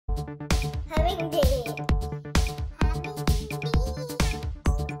HummingBee.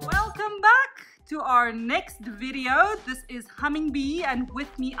 Welcome back to our next video. This is HummingBee, and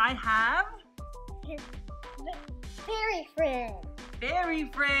with me I have His fairy friend. Fairy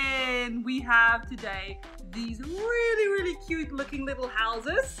Friend. We have today these really cute looking little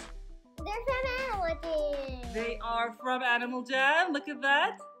houses. They're from Animal Jam. They are from Animal Jam. Look at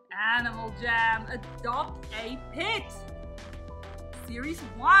that. Animal Jam Adopt a Pet. Series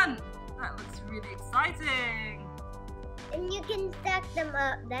 1. That looks really exciting. And you can stack them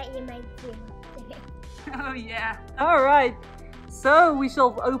up that you might see. Oh yeah. Alright. So we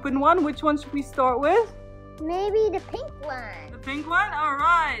shall open one. Which one should we start with? Maybe the pink one. The pink one?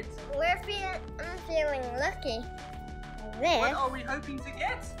 Alright. I'm feeling lucky. This. What are we hoping to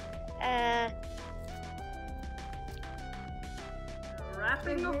get?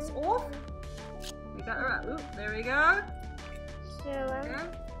 Wrapping us off. We got it. Ooh, there we go. So Yeah.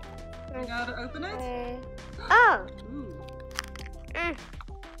 You know how to open it? Oh. Ooh. I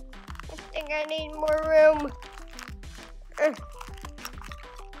think I need more room.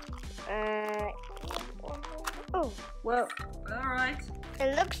 Oh. Well, alright.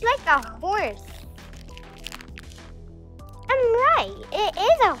 It looks like a horse. I'm right. It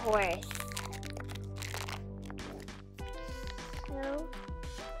is a horse. So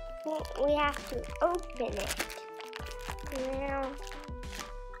we have to open it. Now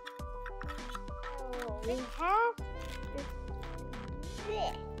we have this.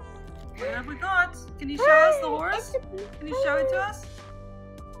 What have we got? Can you show us the horse? Can you show it to us?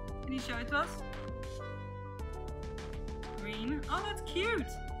 Can you show it to us? Green. Oh, that's cute. Look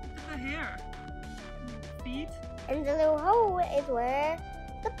at the hair. Feet. And the little hole is where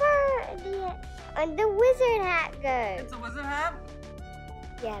the wizard hat goes. It's a wizard hat.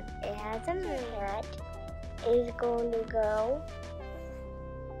 Yes, it has a hat. It's going to go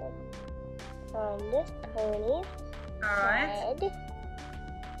on this pony's Alright. head.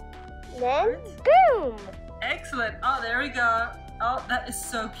 Then, boom! Excellent. Oh, there we go. Oh, that is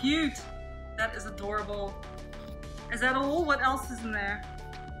so cute. That is adorable. Is that all? What else is in there?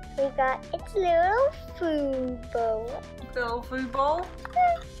 We got its little food bowl. Little food bowl.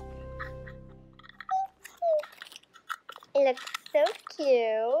 It looks so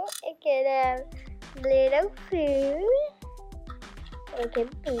cute. It can have little food. It can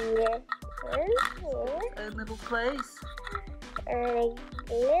be it. A little place. And it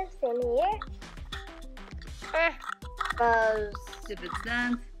lives in here. Goes If it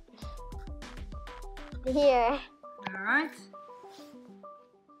stands. here. Alright.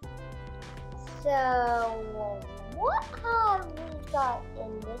 So, what have we got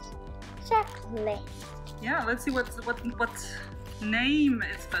in this checklist? Yeah, let's see what name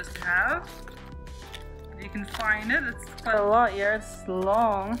it's supposed to have. If you can find it. It's quite a lot here. It's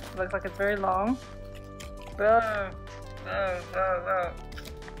long. Looks like it's very long. Whoa.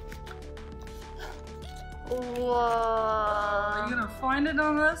 Whoa. Are you gonna find it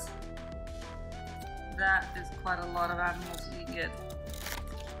on this? That is quite a lot of animals you can get.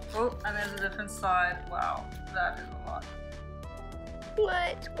 Oh, and there's a different side. Wow, that is a lot.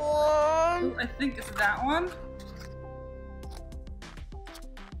 Which one? Ooh, I think it's that one.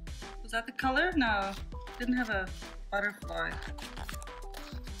 Was that the color? No, didn't have a butterfly.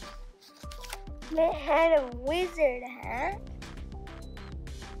 It had a wizard hat.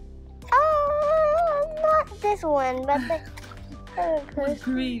 Oh, not this one, but the With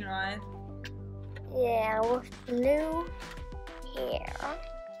green, right? yeah, with blue hair.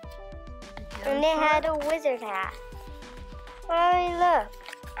 And it had a wizard hat. Oh, look.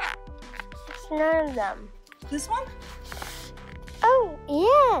 It's none of them. This one? Oh,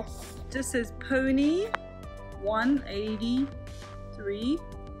 yes. Just says Pony 183,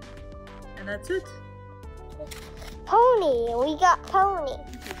 and that's it. Pony. We got Pony.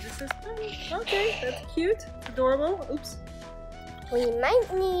 Okay, this says Pony. Okay, that's cute. Adorable. Oops. We might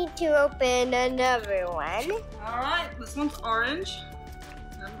need to open another one. Alright, this one's orange.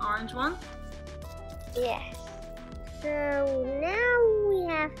 An orange one. Yes. So now we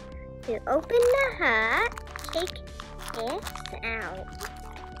have to open the hat, take this out.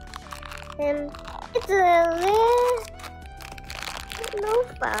 And it's a little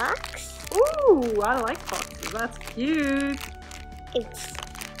box. Ooh, I like foxes. That's cute. It's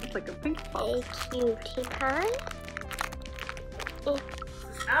like a pink a fox. cutie pie.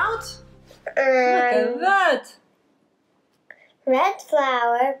 It's out. Look at that. Red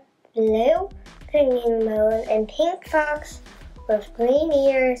flower, blue singing moon, and pink fox with green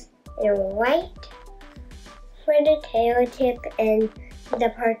ears and white for the tail tip and the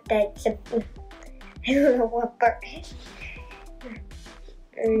part that's I don't know what part.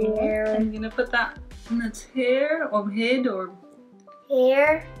 Yeah. And you're gonna put that in its hair or head or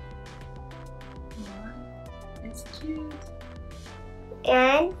Here. Alright. It's cute.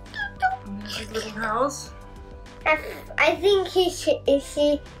 And And there's his little house. I think she should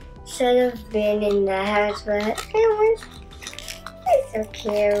have been in the house, but it was so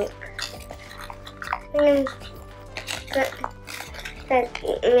cute.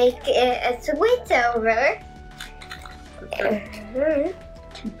 Make it a switch over.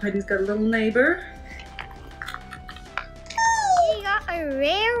 Penny's got a little neighbor. He got a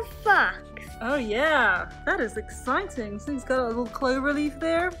rare fox. Oh yeah, that is exciting. So he's got a little clover leaf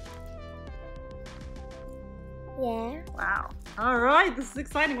there. Yeah. Wow. All right, this is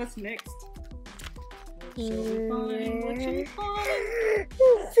exciting. What's next? What shall we find? What shall we find?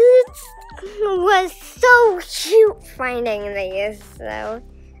 This was so cute finding these, so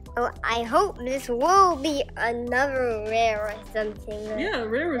I hope this will be another rare or something. Yeah,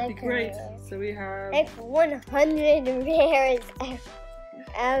 rare would be Like great. a- So we have Like 100 rares.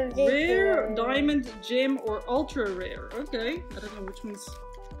 rare, diamond, gem, or ultra rare. Okay, I don't know which one's.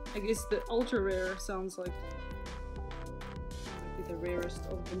 I guess the ultra rare sounds like might be the rarest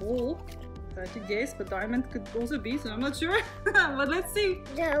of them all. If I had to guess, but diamond could also be, so I'm not sure. But let's see.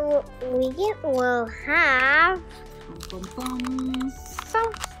 So we will have Bum, bum, bum.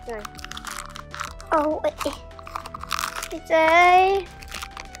 something. Oh, it's a.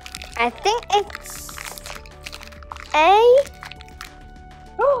 I think it's a.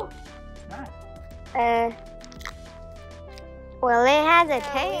 Oh, nice. Well, it has a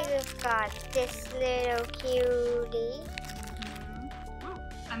tail. We've got this little cutie. Oh,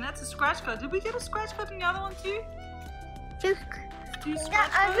 and that's a scratch card. Did we get a scratch card in the other one too? Two The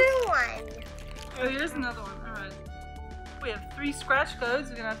scratch other codes? one. Oh, here's another one. Alright. We have 3 scratch codes.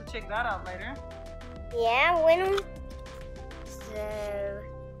 We're gonna have to check that out later. Yeah, when. So.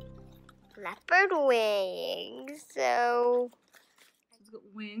 Leopard wings. So. It's got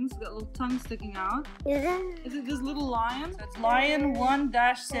wings, it's got a little tongue sticking out. Is that? Is it this little lion? So it's lion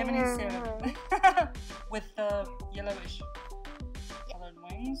 1-77 with the yellowish colored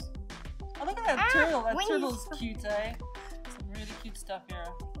wings. Oh, look at that turtle. That wings. turtle's cute, eh? Some really cute stuff here.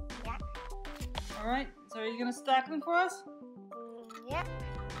 Yeah. Alright, so are you gonna stack them for us? Yeah.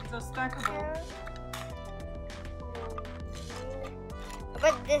 These are stackable.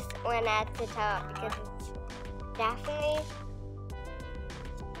 Put this one at the top because it's definitely.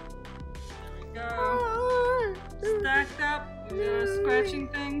 There we go. Stacked up. We're scratching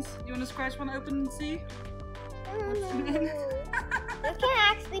things. You wanna scratch one open and see? What's in it? You can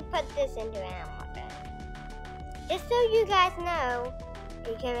actually put this into animal bed. Just so you guys know,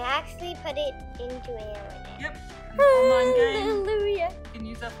 you can actually put it into animal bed. Yep. An online game. Hallelujah. You can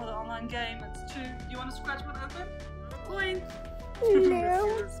use that for the online game. It's true. Do you want to scratch one open? Point.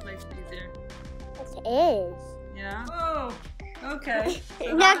 No. This makes it easier. It is. Yeah. Oh. Okay.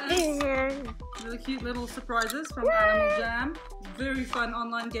 So Not that is this. really cute little surprises from Animal Jam. Very fun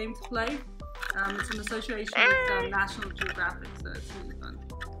online game to play. It's an association with National Geographic, so it's really fun.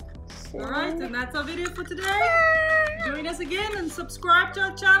 Alright, and that's our video for today. Join us again and subscribe to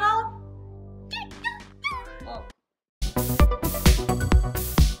our channel.